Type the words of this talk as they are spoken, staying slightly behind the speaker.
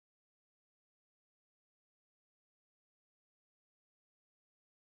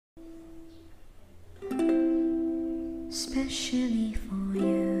especially for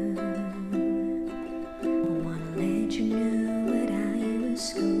you. I wanna let you know what I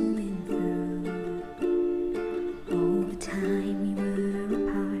was going through. All the time we were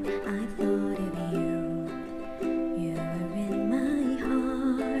apart, I thought of you. You were in my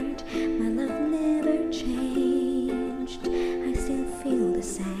heart. My love never changed. I still feel the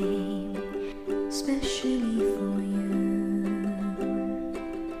same, especially for you.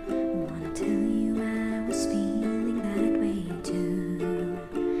 I wanna tell you I was feeling that way too.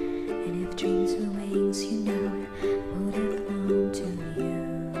 And if dreams were wings, you know I would have flown to you,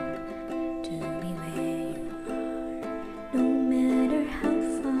 to be where you are, no matter how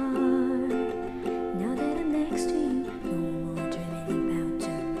far. Now that I'm next to you, no more dreaming about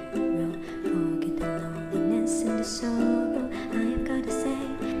tomorrow. Forget the loneliness and the sorrow. I've got to say,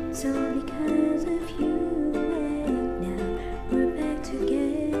 it's all because of you.